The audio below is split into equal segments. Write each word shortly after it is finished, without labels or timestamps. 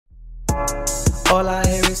All I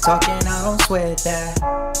hear is talking, I don't sweat that.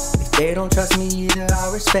 If they don't trust me either,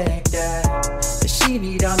 I respect that. If she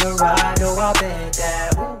be down the ride, oh, I bet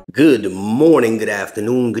that. Ooh. Good morning, good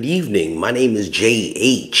afternoon, good evening. My name is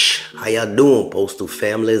JH. How y'all doing, Postal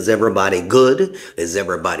family? Is everybody good? Is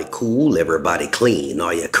everybody cool? Everybody clean?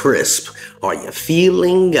 Are you crisp? Are you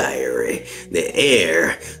feeling airy? The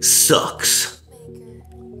air sucks.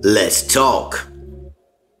 Let's talk.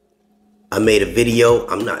 I made a video.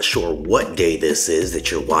 I'm not sure what day this is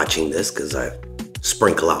that you're watching this because I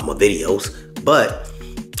sprinkle out my videos, but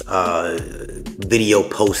video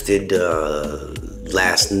posted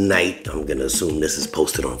last night. I'm gonna assume this is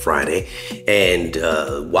posted on Friday. And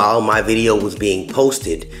while my video was being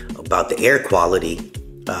posted about the air quality,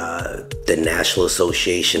 the National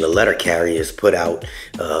Association of Letter Carriers put out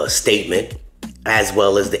a statement, as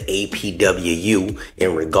well as the APWU,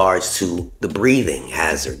 in regards to the breathing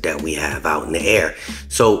hazard that we have out in the air.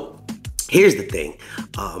 So here's the thing.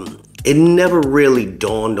 It never really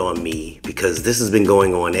dawned on me, because this has been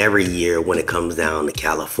going on every year when it comes down to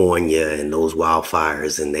California and those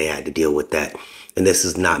wildfires, and they had to deal with that. And this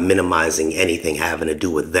is not minimizing anything having to do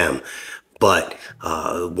with them. But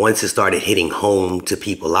once it started hitting home to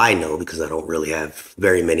people I know, because I don't really have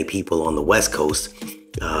very many people on the West Coast,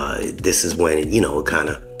 this is when, it kind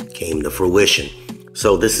of came to fruition.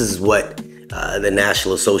 So this is what the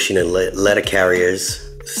National Association of Letter Carriers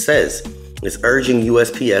says. It's urging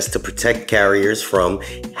USPS to protect carriers from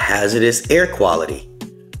hazardous air quality.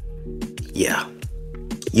 Yeah.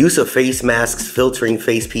 Use of face masks, filtering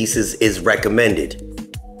face pieces is recommended.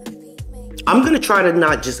 I'm going to try to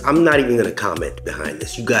I'm not even going to comment behind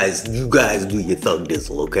this. You guys do your thug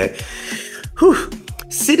dizzle, okay? Whew.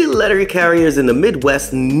 City letter carriers in the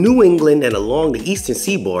Midwest, New England, and along the eastern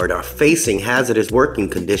seaboard are facing hazardous working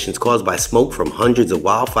conditions caused by smoke from hundreds of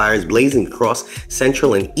wildfires blazing across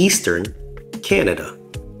central and eastern Canada.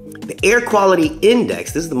 The Air Quality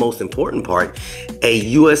Index, this is the most important part, a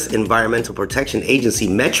U.S. Environmental Protection Agency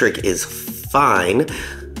metric, is fine.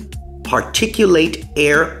 Particulate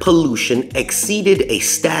air pollution exceeded a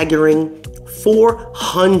staggering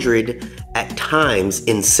 400 at times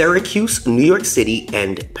in Syracuse, New York City,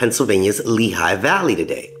 and Pennsylvania's Lehigh Valley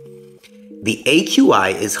today. The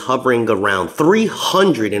AQI is hovering around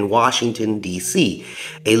 300 in Washington, D.C.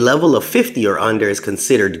 A level of 50 or under is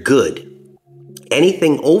considered good.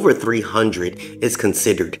 Anything over 300 is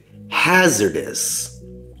considered hazardous,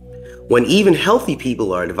 when even healthy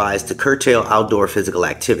people are advised to curtail outdoor physical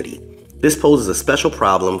activity. This poses a special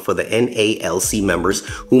problem for the NALC members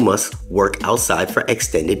who must work outside for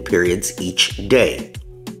extended periods each day.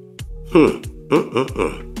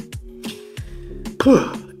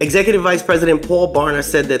 Executive Vice President Paul Barner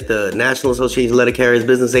said that the National Association of Letter Carriers,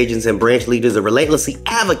 business agents, and branch leaders are relentlessly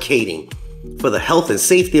advocating for the health and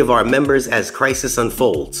safety of our members as crisis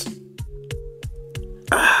unfolds.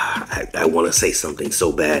 I want to say something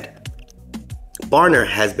so bad. Barner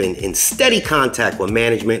has been in steady contact with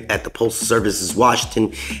management at the Postal Service's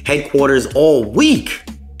Washington headquarters all week.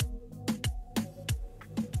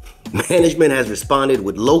 Management has responded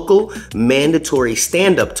with local mandatory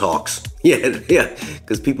stand-up talks. Yeah,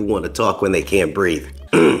 because people want to talk when they can't breathe.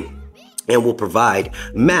 And will provide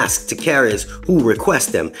masks to carriers who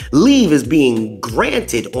request them. Leave is being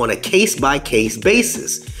granted on a case-by-case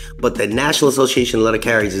basis. But the National Association of Letter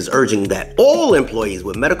Carriers is urging that all employees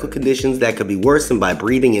with medical conditions that could be worsened by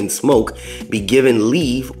breathing in smoke be given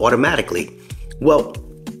leave automatically. Well,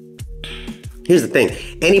 here's the thing.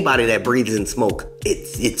 Anybody that breathes in smoke,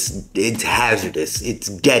 it's hazardous. It's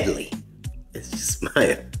deadly. It's just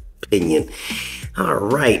my opinion. All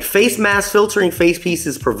right. Face mask filtering face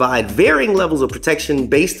pieces provide varying levels of protection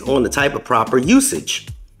based on the type of proper usage.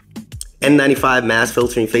 N95 mask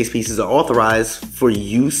filtering face pieces are authorized for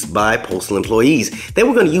use by postal employees. They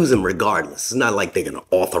were going to use them regardless. It's not like they're going to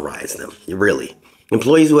authorize them, really.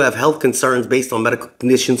 Employees who have health concerns based on medical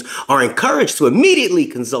conditions are encouraged to immediately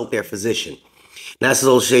consult their physician.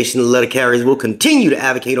 National Association of Letter Carriers will continue to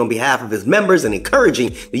advocate on behalf of its members and encouraging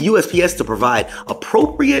the USPS to provide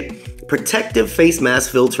appropriate protective face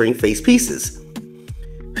mask filtering face pieces.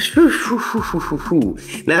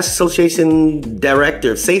 National Association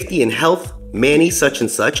Director of Safety and Health, Manny such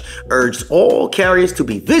and such, urged all carriers to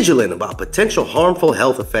be vigilant about potential harmful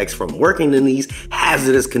health effects from working in these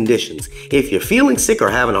hazardous conditions. If you're feeling sick or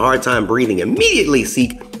having a hard time breathing, immediately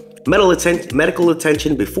seek medical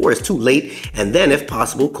attention before it's too late, and then, if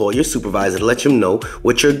possible, call your supervisor to let them know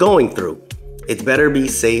what you're going through. It's better be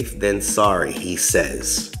safe than sorry, he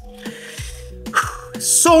says.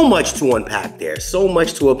 So much to unpack there. So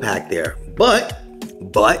much to unpack there. But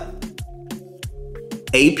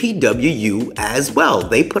APWU as well.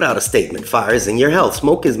 They put out a statement. Fire is in your health.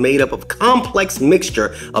 Smoke is made up of complex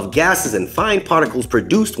mixture of gases and fine particles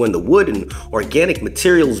produced when the wood and organic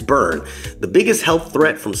materials burn. The biggest health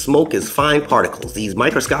threat from smoke is fine particles. These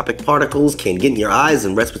microscopic particles can get in your eyes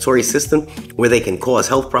and respiratory system, where they can cause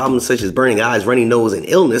health problems such as burning eyes, runny nose, and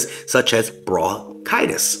illness such as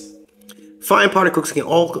bronchitis. Fine particles can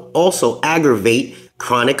also aggravate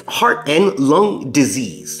chronic heart and lung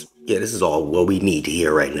disease. Yeah, this is all what we need to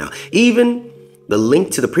hear right now. Even the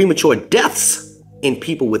link to the premature deaths in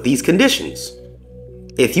people with these conditions.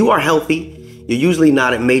 If you are healthy, you're usually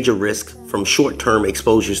not at major risk from short-term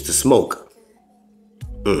exposures to smoke.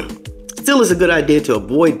 Still, it's a good idea to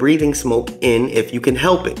avoid breathing smoke in if you can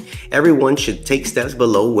help it. Everyone should take steps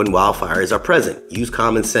below when wildfires are present. Use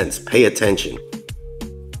common sense. Pay attention.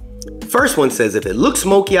 First one says, if it looks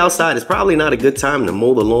smoky outside, it's probably not a good time to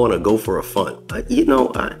mow the lawn or go for a fun.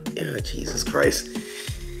 Jesus Christ.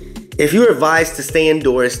 If you're advised to stay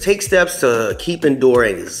indoors, take steps to keep indoor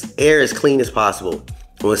air as clean as possible.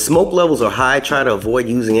 When smoke levels are high, try to avoid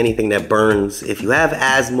using anything that burns. If you have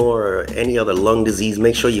asthma or any other lung disease,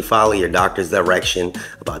 make sure you follow your doctor's direction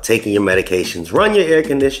about taking your medications. Run your air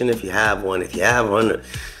conditioner if you have one. If you have one...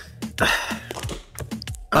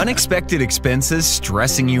 Unexpected expenses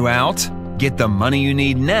stressing you out? Get the money you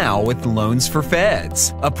need now with Loans for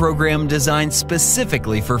Feds, a program designed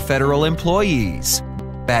specifically for federal employees.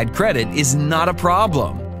 Bad credit is not a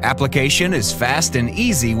problem. Application is fast and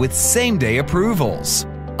easy with same-day approvals.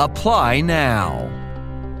 Apply now.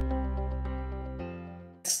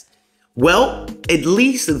 Well, at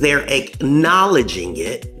least they're acknowledging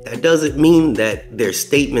it. That doesn't mean that their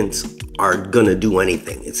statements are gonna do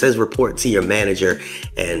anything. It says report to your manager,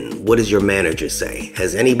 and what does your manager say?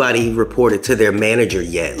 Has anybody reported to their manager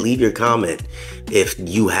yet? Leave your comment if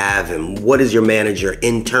you have, and what does your manager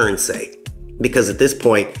in turn say? Because at this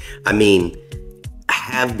point, I mean,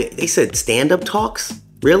 they said stand-up talks?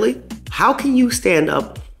 Really? How can you stand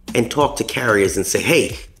up and talk to carriers and say,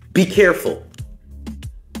 hey, be careful,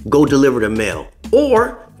 go deliver the mail?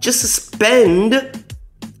 Or just suspend,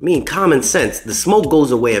 common sense, the smoke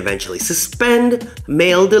goes away eventually. Suspend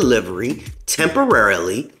mail delivery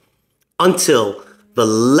temporarily until the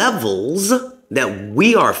levels that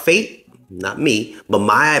we are not me, but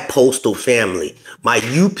my postal family, my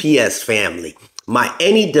UPS family, my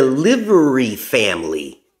any delivery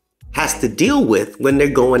family has to deal with when they're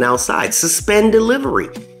going outside. Suspend delivery.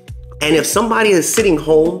 And if somebody is sitting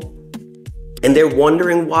home and they're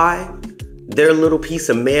wondering why their little piece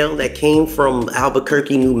of mail that came from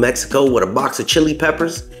Albuquerque, New Mexico with a box of chili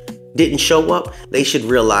peppers didn't show up, they should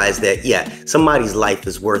realize that, yeah, somebody's life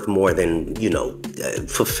is worth more than,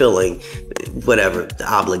 fulfilling whatever the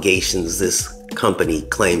obligations this company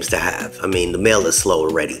claims to have. I mean, the mail is slow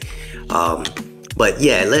already. But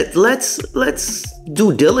yeah, let's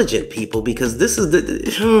do diligent, people, because this is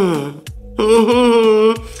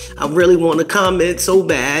I really want to comment so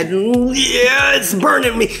bad. Yeah, it's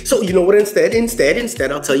burning me. So you know what?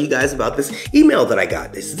 Instead, I'll tell you guys about this email that I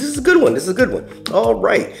got. This is a good one. This is a good one. All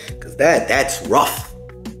right, because that's rough.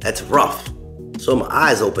 That's rough. So my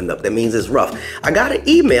eyes opened up. That means it's rough. I got an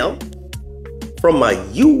email from my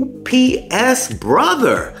UPS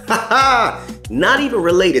brother. Not even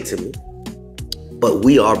related to me, but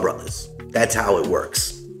we are brothers. That's how it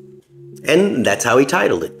works. And that's how he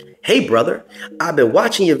titled it. Hey brother, I've been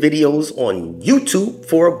watching your videos on YouTube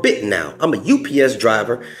for a bit now. I'm a UPS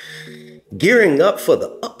driver gearing up for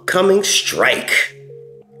the upcoming strike.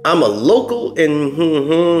 I'm a local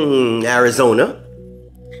in Arizona.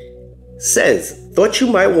 Says, thought you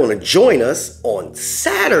might want to join us on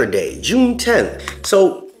Saturday, June 10th.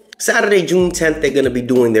 So Saturday, June 10th, they're going to be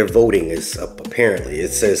doing their voting apparently. It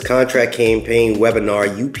says contract campaign webinar,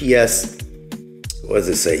 UPS. What does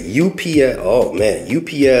it say?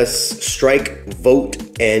 UPS strike, vote,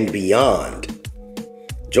 and beyond.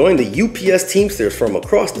 Join the UPS Teamsters from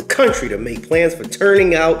across the country to make plans for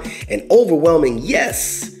turning out an overwhelming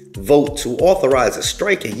yes vote to authorize a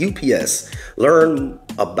strike at UPS. Learn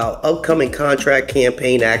about upcoming contract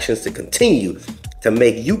campaign actions to continue to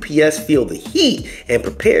make UPS feel the heat and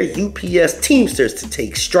prepare UPS Teamsters to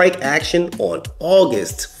take strike action on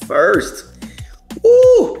August 1st.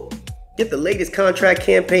 Woo! Get the latest contract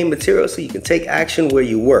campaign material so you can take action where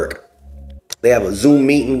you work. They have a Zoom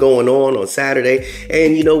meeting going on Saturday.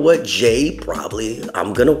 And you know what?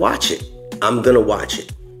 I'm going to watch it.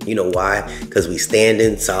 You know why? Because we stand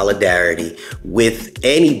in solidarity with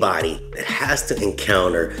anybody that has to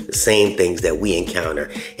encounter the same things that we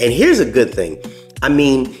encounter. And here's a good thing. I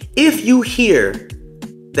mean, if you hear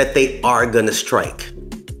that they are going to strike,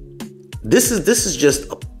 this is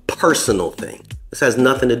just a personal thing. This has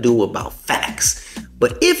nothing to do about facts.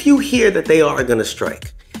 But if you hear that they are going to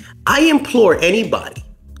strike, I implore anybody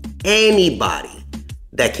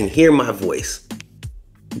that can hear my voice,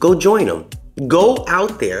 go join them. Go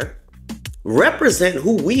out there, represent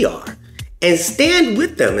who we are, and stand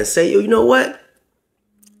with them and say, you know what?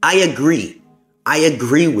 I agree. I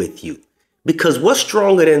agree with you. Because what's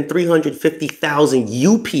stronger than 350,000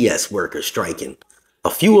 UPS workers striking? A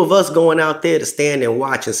few of us going out there to stand and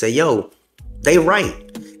watch and say, yo, they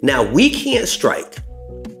right. Now, we can't strike.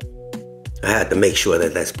 I had to make sure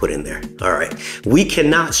that that's put in there. All right. We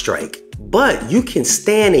cannot strike, but you can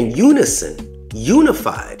stand in unison,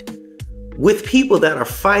 unified with people that are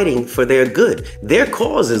fighting for their good. Their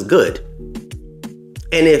cause is good.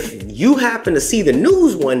 And if you happen to see the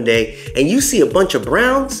news one day and you see a bunch of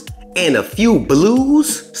browns and a few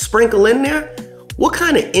blues sprinkle in there, what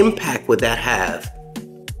kind of impact would that have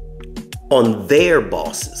on their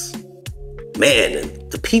bosses? Man,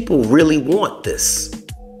 the people really want this.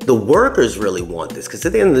 The workers really want this, because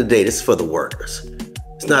at the end of the day, this is for the workers.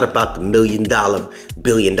 It's not about the $1 million,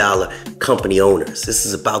 $billion company owners. This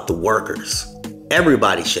is about the workers.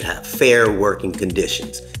 Everybody should have fair working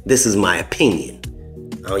conditions. This is my opinion.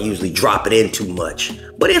 I don't usually drop it in too much.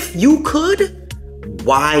 But if you could,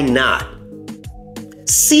 why not?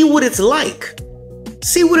 See what it's like.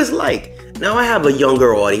 See what it's like. Now, I have a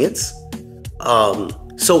younger audience,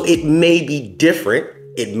 so it may be different.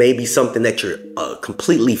 It may be something that you're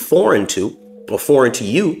completely foreign to, or foreign to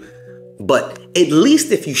you. But at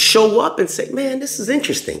least if you show up and say, man, this is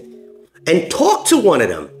interesting, and talk to one of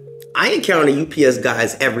them. I encounter UPS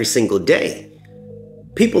guys every single day.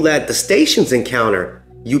 People at the stations encounter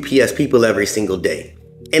UPS people every single day.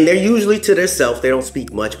 And they're usually to themselves. They don't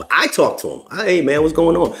speak much, but I talk to them. Hey, man, what's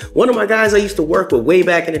going on? One of my guys I used to work with way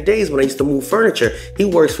back in the days when I used to move furniture, he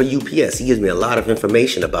works for UPS. He gives me a lot of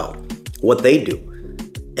information about what they do.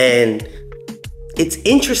 And it's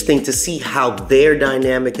interesting to see how their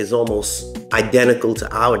dynamic is almost identical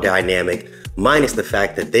to our dynamic, minus the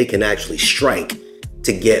fact that they can actually strike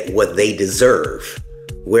to get what they deserve.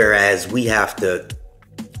 Whereas we have to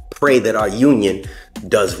pray that our union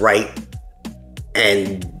does right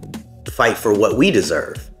and fight for what we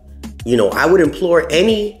deserve. You know, I would implore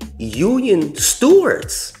any union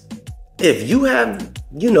stewards, if you have,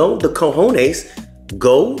 you know, the cojones,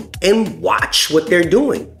 go and watch what they're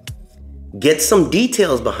doing. Get some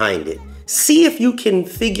details behind it. See if you can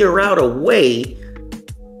figure out a way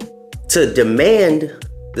to demand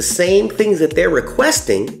the same things that they're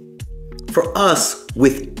requesting for us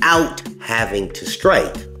without having to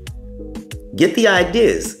strike. Get the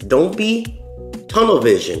ideas. Don't be tunnel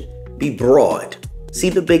vision. Be broad. See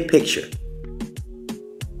the big picture.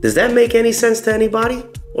 Does that make any sense to anybody?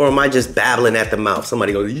 Or am I just babbling at the mouth?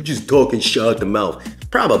 Somebody goes, you just talking shit out the mouth.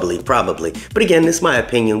 Probably. But again, this is my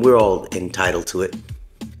opinion. We're all entitled to it.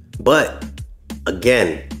 But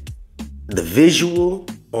again, the visual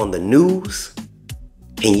on the news,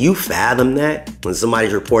 can you fathom that when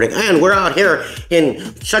somebody's reporting, and we're out here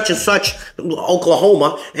in such and such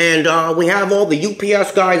Oklahoma, and we have all the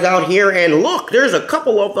UPS guys out here, and look, there's a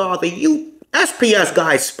couple of the USPS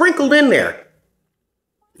guys sprinkled in there.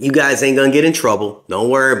 You guys ain't gonna get in trouble. Don't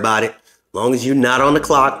worry about it. As long as you're not on the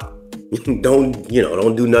clock. Don't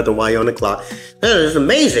do nothing while you're on the clock. It's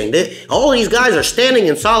amazing. All these guys are standing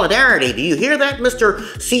in solidarity. Do you hear that, Mr.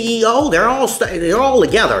 CEO? They're all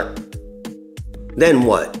together. Then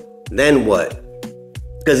what?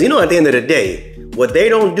 Because, at the end of the day, what they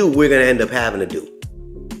don't do, we're going to end up having to do.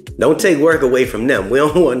 Don't take work away from them. We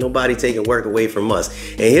don't want nobody taking work away from us.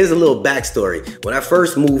 And here's a little backstory. When I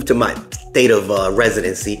first moved to my state of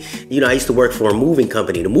residency, I used to work for a moving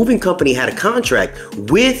company. The moving company had a contract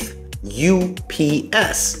with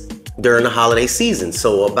UPS during the holiday season.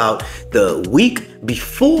 So about the week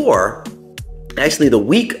before, actually the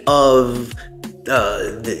week of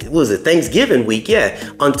Thanksgiving week,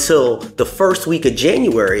 until the first week of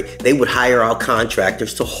January, they would hire out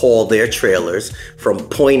contractors to haul their trailers from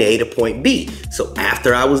point A to point B. So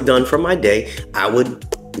after I was done for my day, I would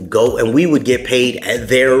go and we would get paid at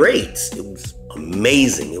their rates. It was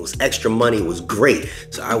amazing. It was extra money. It was great.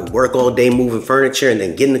 So I would work all day moving furniture and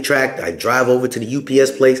then get in the tractor. I'd drive over to the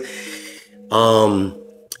UPS place,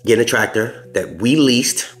 get in a tractor that we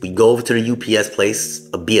leased. We'd go over to the UPS place,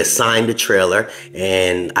 be assigned a trailer,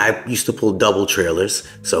 and I used to pull double trailers.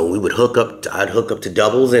 So we would I'd hook up to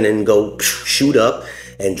doubles and then go shoot up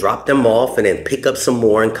and drop them off and then pick up some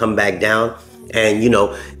more and come back down. And,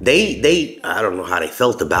 they I don't know how they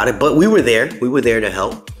felt about it, but we were there. We were there to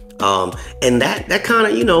help. And that kind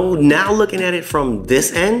of, now looking at it from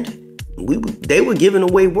this end, they were giving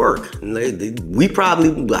away work. And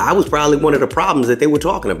I was probably one of the problems that they were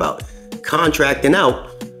talking about, contracting out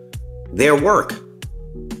their work.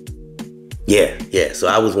 Yeah. So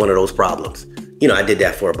I was one of those problems. I did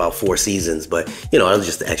that for about 4 seasons, but it was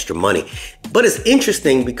just the extra money. But it's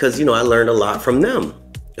interesting because, I learned a lot from them.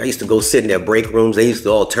 I used to go sit in their break rooms. They used to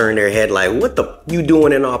all turn their head like, what the you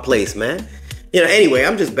doing in our place, man? Anyway,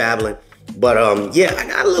 I'm just babbling. But yeah, I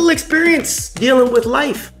got a little experience dealing with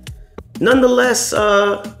life. Nonetheless,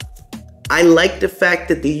 I like the fact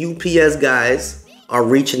that the UPS guys are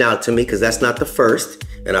reaching out to me, because that's not the first.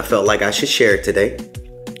 And I felt like I should share it today.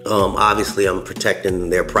 Obviously, I'm protecting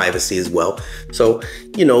their privacy as well. So,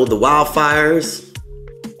 the wildfires,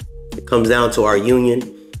 it comes down to our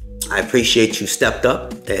union. I appreciate you stepped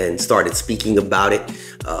up and started speaking about it.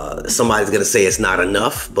 Somebody's going to say it's not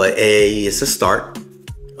enough, but it's a start.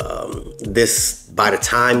 By the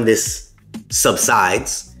time this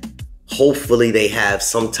subsides, hopefully they have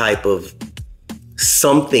some type of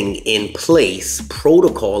something in place,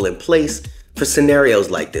 protocol in place for scenarios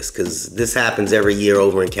like this, because this happens every year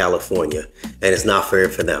over in California, and it's not fair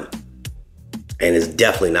for them. And it's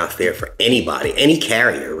definitely not fair for anybody, any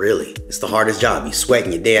carrier, really. It's the hardest job. You're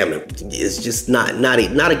sweating, you're damn. It's just not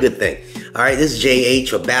a good thing. All right, this is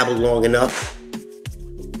JH, or Babble Long Enough.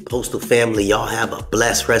 Postal family, y'all have a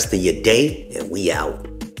blessed rest of your day, and we out.